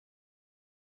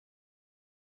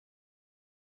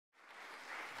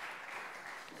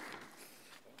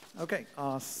Okay,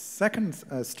 our second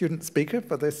student speaker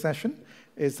for this session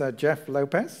is Jeff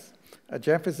Lopez.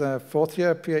 Jeff is a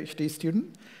fourth-year PhD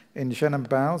student in Zhen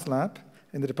Bao's lab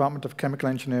in the Department of Chemical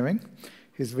Engineering.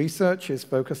 His research is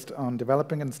focused on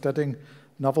developing and studying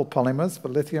novel polymers for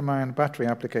lithium-ion battery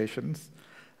applications.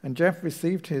 And Jeff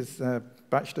received his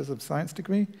Bachelor's of Science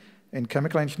degree in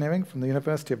Chemical Engineering from the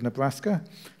University of Nebraska,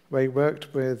 where he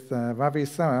worked with Ravi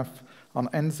Saraf on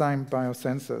enzyme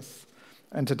biosensors.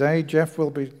 And today, Jeff will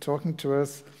be talking to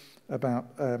us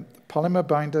about polymer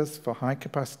binders for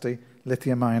high-capacity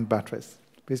lithium-ion batteries.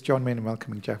 Please join me in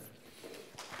welcoming Jeff.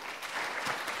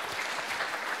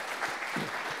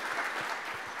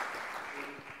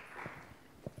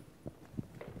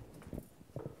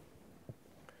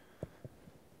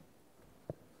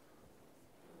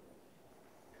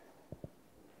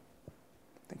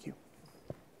 Thank you.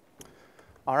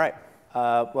 All right.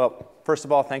 Well, first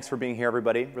of all, thanks for being here,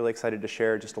 everybody. Really excited to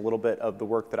share just a little bit of the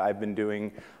work that I've been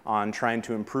doing on trying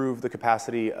to improve the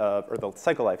capacity of, or the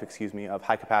cycle life, excuse me, of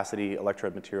high-capacity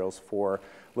electrode materials for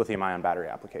lithium-ion battery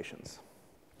applications.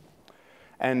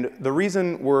 And the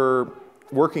reason we're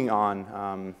working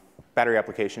on battery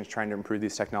applications, trying to improve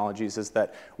these technologies, is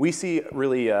that we see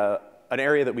really an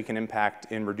area that we can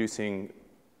impact in reducing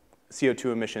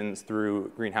CO2 emissions through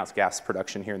greenhouse gas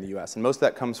production here in the US. And most of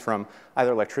that comes from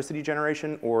either electricity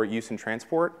generation or use in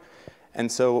transport. And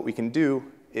so what we can do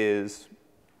is,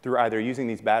 through either using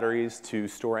these batteries to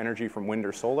store energy from wind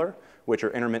or solar, which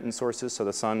are intermittent sources, so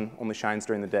the sun only shines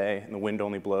during the day and the wind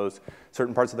only blows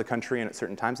certain parts of the country and at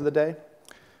certain times of the day,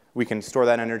 we can store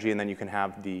that energy, and then you can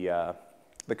have the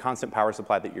constant power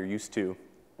supply that you're used to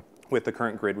with the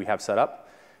current grid we have set up.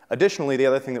 Additionally, the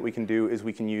other thing that we can do is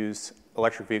we can use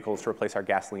electric vehicles to replace our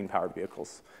gasoline-powered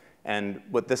vehicles. And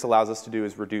what this allows us to do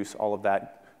is reduce all of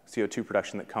that CO2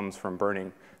 production that comes from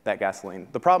burning that gasoline.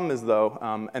 The problem is, though,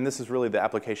 and this is really the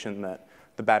application that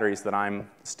the batteries that I'm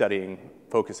studying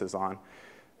focuses on,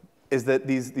 is that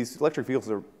these electric vehicles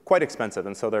are quite expensive,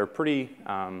 and so they're pretty,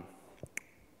 they're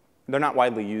not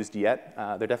widely used yet.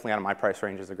 They're definitely out of my price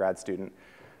range as a grad student.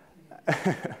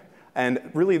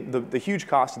 And really, the huge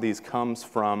cost of these comes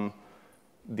from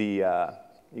the,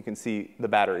 you can see the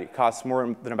battery. It costs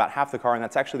more than about half the car, and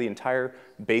that's actually the entire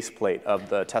base plate of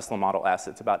the Tesla Model S.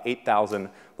 It's about 8,000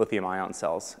 lithium-ion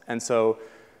cells. And so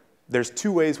there's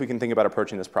two ways we can think about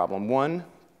approaching this problem. One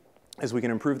is we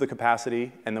can improve the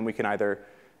capacity, and then we can either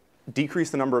decrease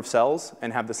the number of cells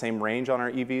and have the same range on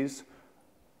our EVs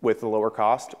with the lower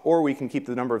cost, or we can keep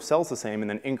the number of cells the same and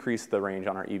then increase the range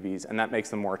on our EVs, and that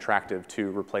makes them more attractive to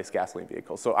replace gasoline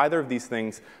vehicles. So either of these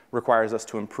things requires us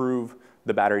to improve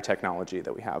the battery technology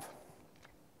that we have.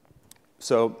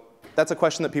 So that's a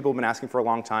question that people have been asking for a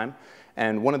long time,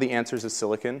 and one of the answers is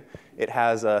silicon. It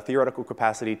has a theoretical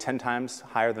capacity 10 times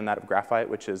higher than that of graphite,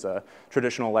 which is a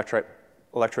traditional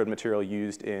electrode material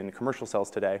used in commercial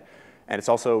cells today. And it's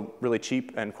also really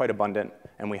cheap and quite abundant,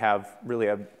 and we have really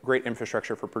a great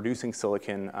infrastructure for producing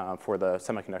silicon for the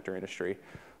semiconductor industry.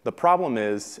 The problem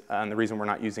is, and the reason we're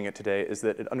not using it today, is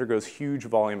that it undergoes huge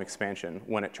volume expansion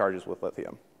when it charges with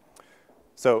lithium.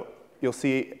 So you'll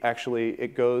see, actually,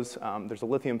 it goes, there's a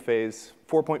lithium phase,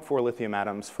 4.4 lithium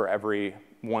atoms for every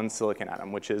one silicon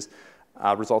atom, which is,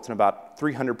 results in about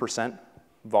 300%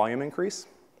 volume increase.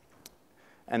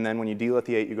 And then when you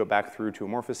delithiate, you go back through to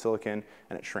amorphous silicon,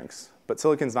 and it shrinks. But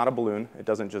silicon's not a balloon. It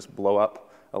doesn't just blow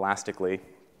up elastically.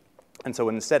 And so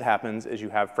what instead happens is you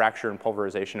have fracture and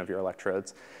pulverization of your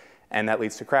electrodes, and that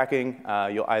leads to cracking.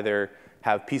 You'll either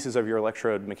have pieces of your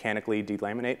electrode mechanically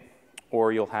delaminate,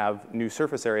 or you'll have new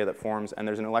surface area that forms, and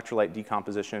there's an electrolyte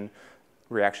decomposition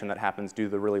reaction that happens due to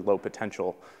the really low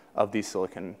potential of these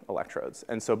silicon electrodes.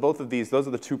 And so both of these, those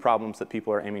are the two problems that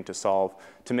people are aiming to solve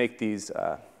to make these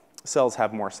cells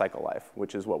have more cycle life,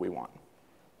 which is what we want.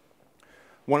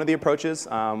 One of the approaches,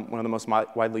 one of the most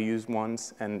widely used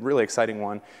ones, and really exciting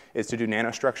one, is to do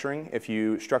nanostructuring. If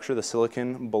you structure the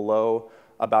silicon below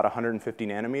about 150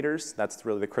 nanometers, that's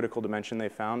really the critical dimension they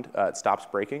found, it stops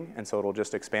breaking, and so it'll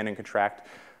just expand and contract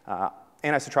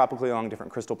anisotropically along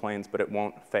different crystal planes, but it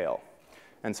won't fail.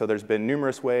 And so there's been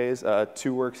numerous ways.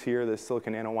 Two works here, the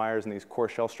silicon nanowires and these core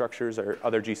shell structures, or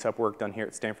other GCEP work done here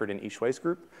at Stanford and Ishway's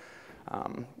group.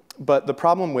 But the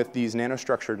problem with these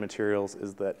nanostructured materials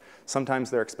is that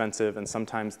sometimes they're expensive, and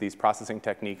sometimes these processing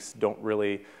techniques don't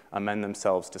really lend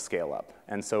themselves to scale up.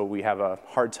 And so we have a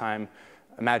hard time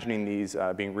imagining these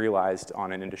being realized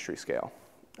on an industry scale.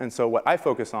 And so what I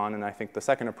focus on, and I think the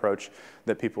second approach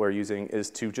that people are using, is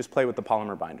to just play with the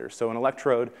polymer binders. So an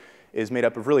electrode is made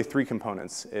up of really three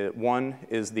components. One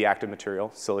is the active material,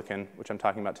 silicon, which I'm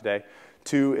talking about today.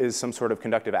 Two is some sort of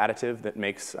conductive additive that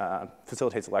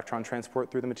facilitates electron transport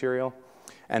through the material.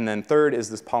 And then third is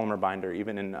this polymer binder.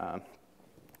 Even in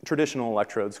traditional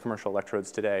electrodes, commercial electrodes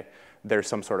today, there's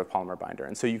some sort of polymer binder.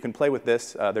 And so you can play with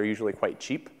this. They're usually quite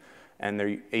cheap, and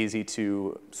they're easy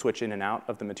to switch in and out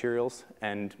of the materials,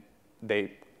 and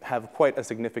they have quite a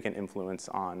significant influence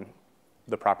on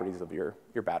the properties of your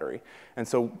battery. And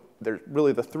so there's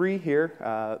really the three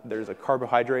here. There's a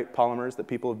carbohydrate polymers that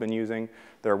people have been using.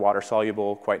 They're water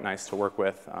soluble, quite nice to work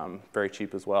with, very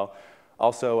cheap as well.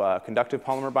 Also, conductive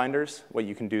polymer binders. What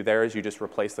you can do there is you just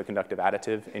replace the conductive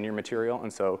additive in your material,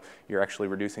 and so you're actually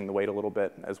reducing the weight a little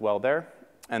bit as well there.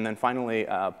 And then finally,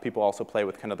 people also play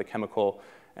with kind of the chemical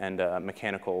and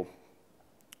mechanical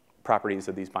properties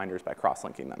of these binders by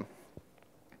cross-linking them.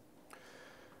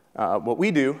 What we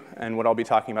do, and what I'll be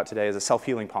talking about today, is a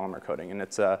self-healing polymer coating. And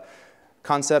it's a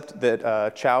concept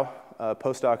that Chow, a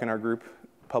postdoc in our group,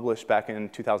 published back in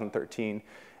 2013.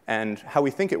 And how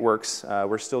we think it works,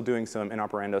 we're still doing some in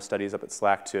operando studies up at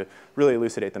SLAC to really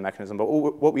elucidate the mechanism. But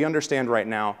what we understand right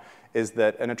now is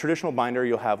that in a traditional binder,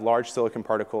 you'll have large silicon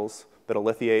particles that'll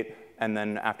lithiate, and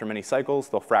then after many cycles,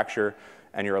 they'll fracture,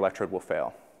 and your electrode will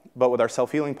fail. But with our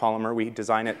self-healing polymer, we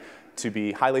design it to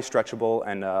be highly stretchable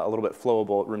and a little bit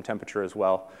flowable at room temperature as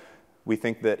well. We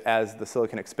think that as the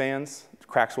silicon expands,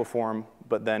 cracks will form,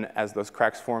 but then as those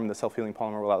cracks form, the self-healing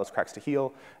polymer will allow those cracks to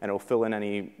heal, and it will fill in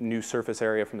any new surface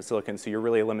area from the silicon, so you're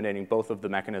really eliminating both of the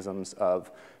mechanisms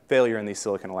of failure in these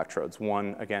silicon electrodes.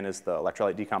 One, again, is the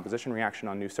electrolyte decomposition reaction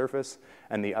on new surface,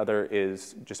 and the other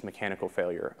is just mechanical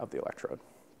failure of the electrode.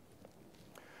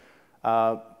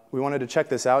 We wanted to check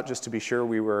this out just to be sure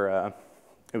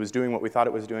it was doing what we thought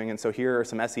it was doing. And so here are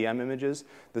some SEM images.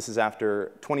 This is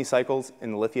after 20 cycles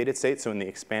in the lithiated state, so in the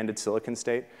expanded silicon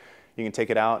state. You can take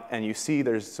it out, and you see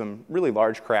there's some really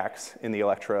large cracks in the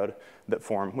electrode that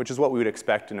form, which is what we would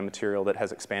expect in a material that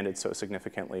has expanded so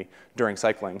significantly during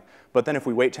cycling. But then if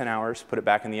we wait 10 hours, put it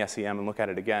back in the SEM, and look at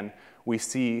it again, we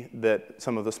see that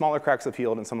some of the smaller cracks have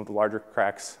healed, and some of the larger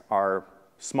cracks are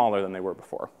smaller than they were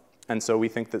before. And so we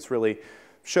think this really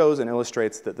shows and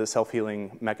illustrates that the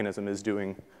self-healing mechanism is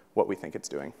doing what we think it's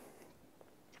doing.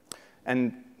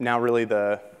 And now really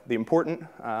the important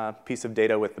piece of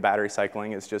data with the battery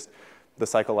cycling is just the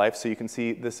cycle life. So you can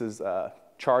see this is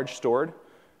charge stored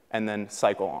and then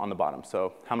cycle on the bottom.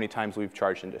 So how many times we've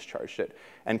charged and discharged it.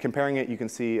 And comparing it, you can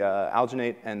see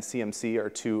alginate and CMC are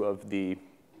two of the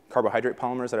carbohydrate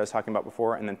polymers that I was talking about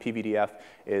before, and then PVDF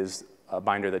is a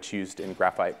binder that's used in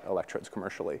graphite electrodes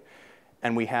commercially.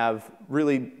 And we have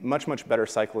really much, much better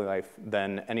cycle life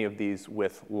than any of these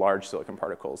with large silicon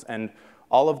particles. And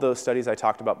all of those studies I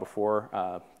talked about before,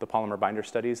 the polymer binder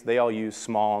studies, they all use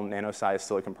small nano-sized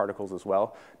silicon particles as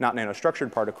well. Not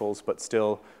nanostructured particles, but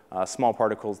still small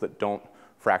particles that don't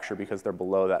fracture because they're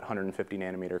below that 150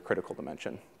 nanometer critical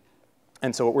dimension.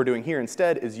 And so what we're doing here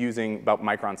instead is using about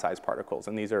micron-sized particles.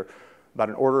 And these are about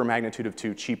an order of magnitude of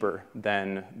 2 cheaper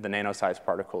than the nano-sized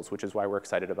particles, which is why we're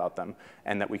excited about them,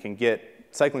 and that we can get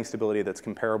cycling stability that's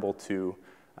comparable to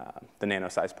the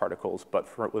nano-sized particles,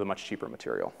 but with a much cheaper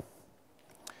material.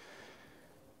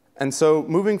 And so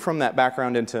moving from that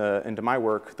background into my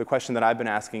work, the question that I've been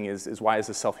asking is why is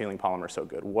this self-healing polymer so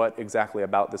good? What exactly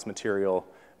about this material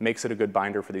makes it a good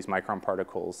binder for these micron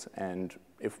particles? And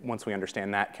once we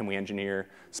understand that, can we engineer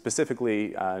specifically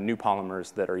new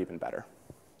polymers that are even better?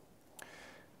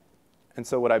 And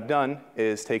so what I've done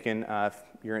is taken, if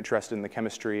you're interested in the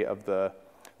chemistry of the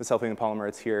self-healing polymer,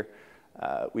 it's here.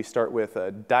 We start with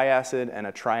a diacid and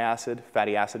a triacid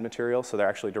fatty acid material, so they're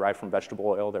actually derived from vegetable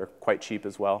oil. They're quite cheap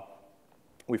as well.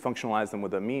 We functionalize them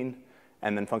with amine,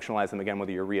 and then functionalize them again with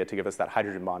a urea to give us that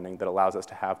hydrogen bonding that allows us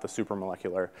to have the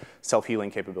supramolecular self-healing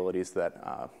capabilities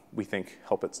that we think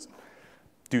help it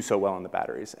do so well in the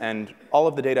batteries. And all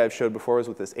of the data I've showed before is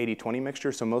with this 80-20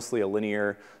 mixture, so mostly a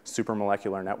linear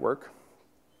supramolecular network.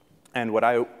 And what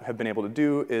I have been able to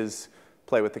do is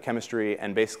play with the chemistry,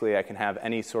 and basically I can have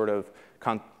any sort of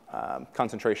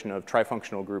concentration of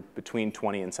trifunctional group between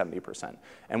 20 and 70%.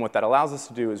 And what that allows us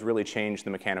to do is really change the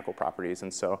mechanical properties.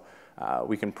 And so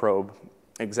we can probe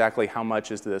exactly how much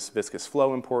is this viscous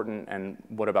flow important, and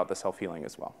what about the self-healing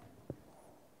as well.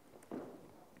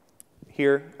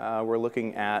 Here, we're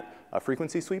looking at a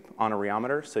frequency sweep on a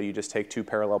rheometer. So you just take 2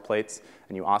 parallel plates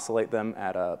and you oscillate them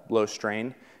at a low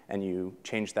strain, and you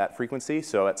change that frequency.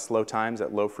 So at slow times,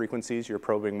 at low frequencies, you're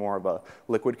probing more of a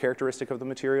liquid characteristic of the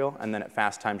material, and then at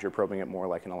fast times, you're probing it more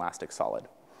like an elastic solid.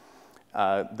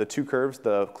 The two curves,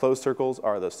 the closed circles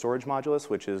are the storage modulus,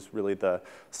 which is really the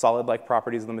solid-like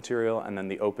properties of the material, and then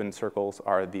the open circles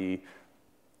are the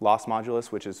loss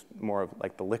modulus, which is more of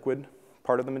like the liquid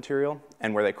part of the material.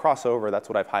 And where they cross over, that's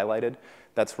what I've highlighted.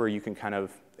 That's where you can kind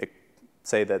of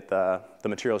say that the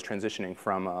material is transitioning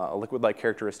from a liquid-like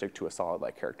characteristic to a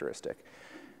solid-like characteristic.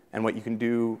 And what you can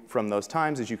do from those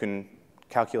times is you can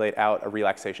calculate out a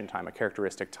relaxation time, a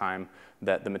characteristic time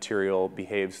that the material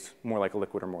behaves more like a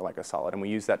liquid or more like a solid. And we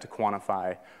use that to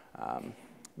quantify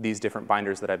these different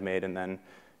binders that I've made and then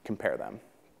compare them.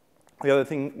 The other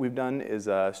thing we've done is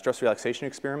a stress relaxation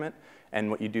experiment. And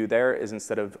what you do there is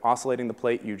instead of oscillating the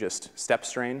plate, you just step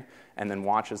strain and then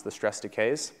watch as the stress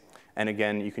decays. And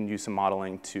again, you can use some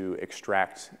modeling to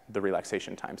extract the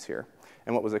relaxation times here.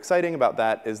 And what was exciting about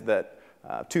that is that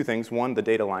two things. One, the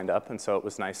data lined up, and so it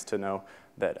was nice to know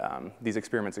that these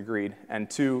experiments agreed. And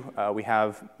two, we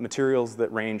have materials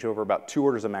that range over about 2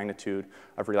 orders of magnitude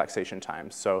of relaxation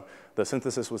times. So the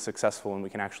synthesis was successful, and we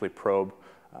can actually probe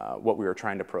what we were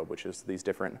trying to probe, which is these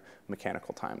different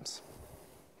mechanical times.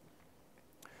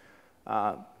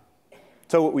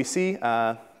 So what we see,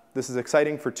 this is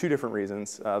exciting for 2 different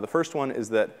reasons. The first one is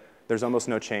that there's almost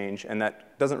no change, and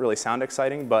that doesn't really sound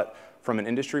exciting, but from an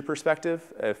industry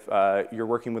perspective, if you're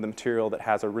working with a material that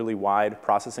has a really wide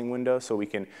processing window, so we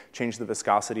can change the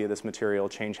viscosity of this material,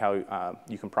 change how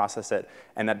you can process it,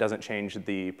 and that doesn't change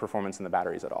the performance in the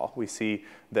batteries at all. We see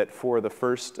that for the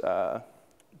first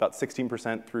about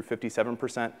 16% through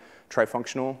 57%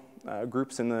 trifunctional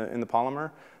groups in the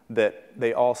polymer, that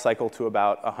they all cycle to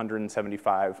about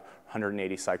 175,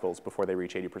 180 cycles before they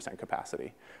reach 80%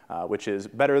 capacity, which is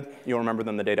better, you'll remember,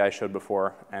 than the data I showed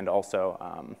before, and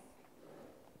also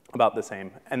about the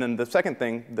same. And then the second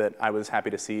thing that I was happy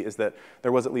to see is that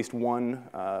there was at least one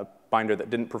binder that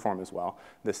didn't perform as well,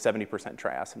 this 70%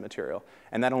 triacid material.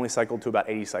 And that only cycled to about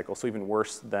 80 cycles, so even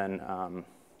worse than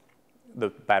the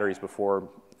batteries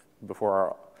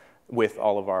with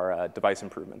all of our device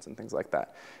improvements and things like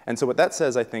that. And so what that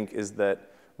says, I think, is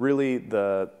that really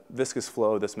the viscous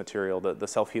flow of this material, the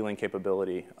self-healing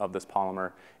capability of this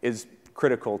polymer, is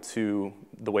critical to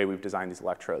the way we've designed these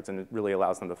electrodes, and it really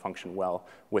allows them to function well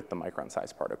with the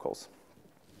micron-sized particles.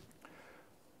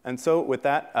 And so with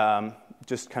that,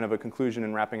 just kind of a conclusion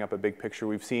and wrapping up a big picture,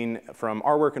 we've seen from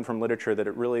our work and from literature that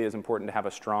it really is important to have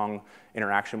a strong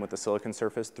interaction with the silicon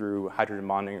surface through hydrogen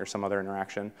bonding or some other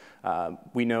interaction.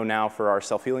 We know now for our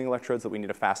self-healing electrodes that we need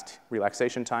a fast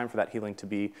relaxation time for that healing to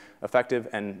be effective,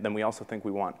 and then we also think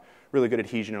we want really good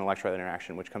adhesion and electrolyte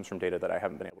interaction, which comes from data that I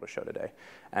haven't been able to show today.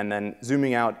 And then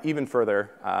zooming out even further,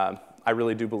 I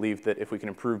really do believe that if we can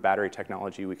improve battery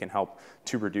technology, we can help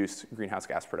to reduce greenhouse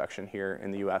gas production here in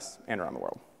the US and around the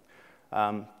world.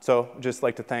 So I'd just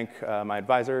like to thank my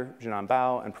advisor, Jinan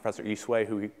Bao, and Professor Yi Sui,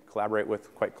 who we collaborate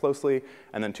with quite closely,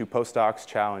 and then 2 postdocs,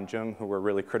 Chao and Jung, who were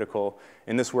really critical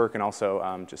in this work and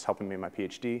also just helping me in my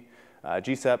PhD.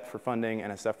 GCEP for funding,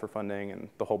 NSF for funding, and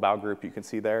the whole Bao group you can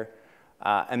see there.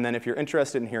 And then if you're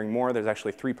interested in hearing more, there's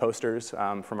actually 3 posters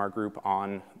from our group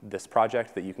on this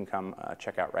project that you can come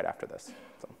check out right after this.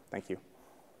 So thank you.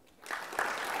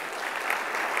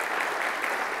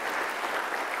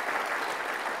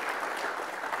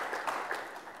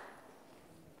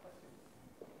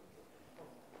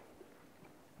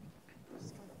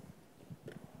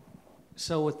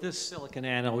 So with this silicon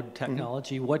anode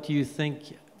technology, what do you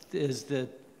think is the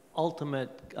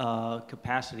ultimate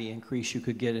capacity increase you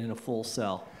could get in a full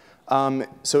cell?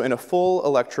 So in a full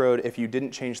electrode, if you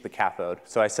didn't change the cathode,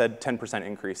 so I said 10%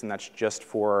 increase, and that's just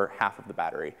for half of the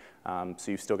battery. So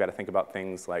you've still got to think about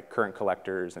things like current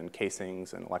collectors and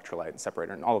casings and electrolyte and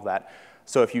separator and all of that.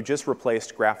 So if you just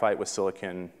replaced graphite with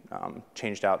silicon,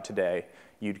 changed out today,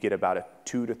 you'd get about a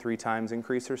 2 to 3 times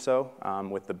increase or so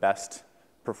with the best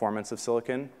performance of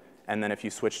silicon. And then if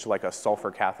you switch to like a sulfur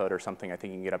cathode or something, I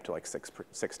think you can get up to like 6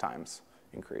 times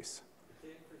increase. The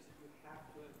increase,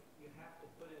 you have to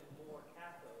put in more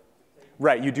cathodes.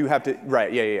 Right, you do have to,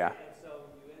 right, yeah. And so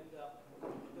you end up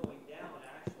going down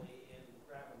actually in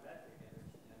gravimetric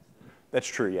energy density. That's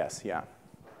true, yes, yeah.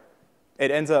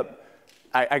 It ends up,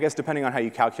 I guess depending on how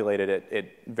you calculate it,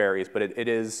 it varies, but it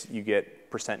is, you get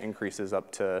percent increases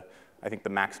up to, I think the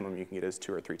maximum you can get is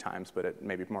 2 or 3 times, but it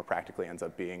maybe more practically ends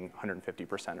up being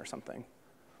 150% or something.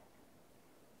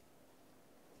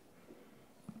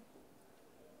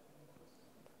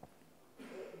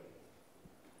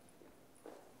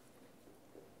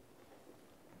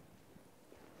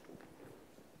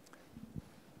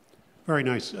 Very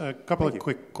nice. A couple of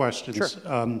quick questions.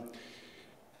 Sure.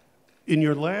 In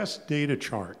your last data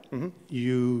chart,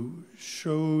 you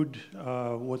showed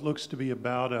what looks to be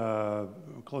about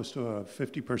close to a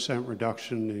 50%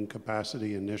 reduction in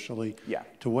capacity initially. Yeah.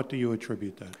 To what do you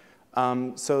attribute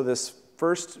that? So this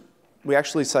first, we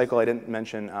actually cycle, I didn't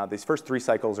mention, these first 3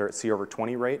 cycles are at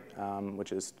C/20 rate,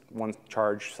 which is 1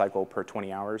 charge cycle per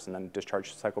 20 hours and then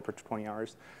discharge cycle per 20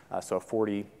 hours. So a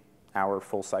 40-hour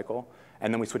full cycle.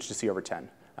 And then we switch to C/10.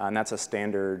 And that's a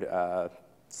standard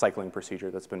cycling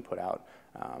procedure that's been put out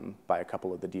by a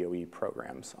couple of the DOE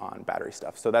programs on battery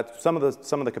stuff. So that's some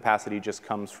of the capacity just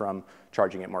comes from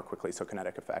charging it more quickly, so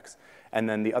kinetic effects. And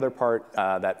then the other part,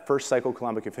 that first cycle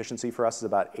coulombic efficiency for us is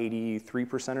about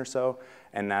 83% or so,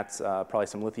 and that's probably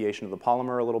some lithiation of the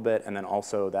polymer a little bit, and then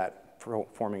also that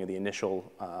forming of the initial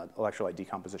electrolyte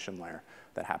decomposition layer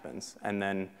that happens. And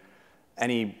then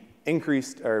any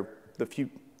increased, or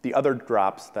the other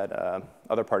drops, that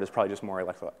other part is probably just more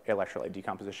electrolyte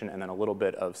decomposition and then a little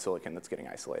bit of silicon that's getting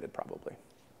isolated probably.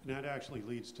 And that actually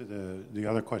leads to the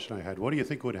other question I had. What do you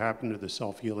think would happen to the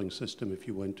self-healing system if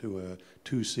you went to a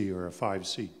 2C or a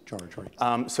 5C charge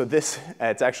rate? So this,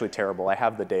 it's actually terrible. I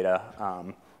have the data.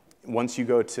 Once you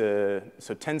go to,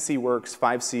 so 10C works,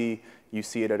 5C, you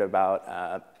see it at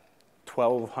about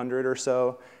 1,200 or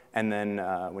so. And then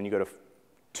when you go to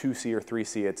 2C or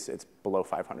 3C, it's below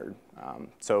 500.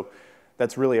 So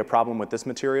that's really a problem with this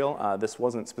material. This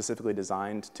wasn't specifically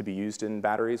designed to be used in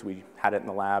batteries. We had it in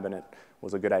the lab, and it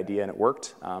was a good idea, and it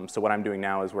worked. So what I'm doing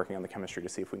now is working on the chemistry to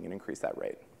see if we can increase that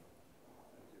rate.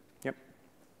 Yep.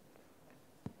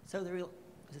 So is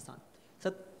this on?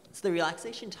 So the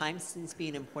relaxation time seems to be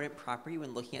an important property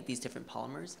when looking at these different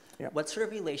polymers. Yep. What sort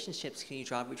of relationships can you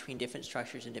draw between different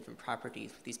structures and different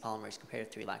properties with these polymers compared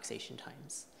to the relaxation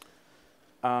times?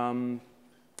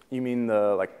 You mean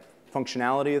the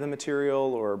functionality of the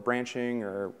material or branching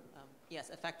or? Yes,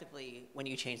 effectively, when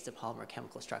you change the polymer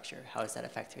chemical structure, how does that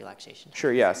affect the relaxation time?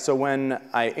 Sure, yeah. So when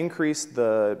I increase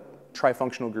the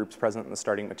trifunctional groups present in the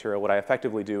starting material, what I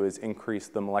effectively do is increase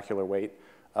the molecular weight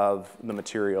of the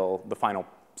material, the final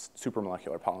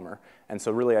supramolecular polymer. And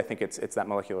so really, I think it's that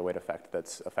molecular weight effect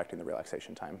that's affecting the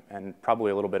relaxation time, and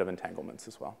probably a little bit of entanglements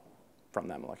as well from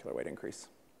that molecular weight increase.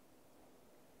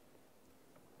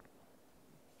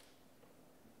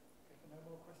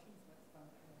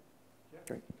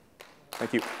 Great.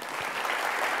 Thank you.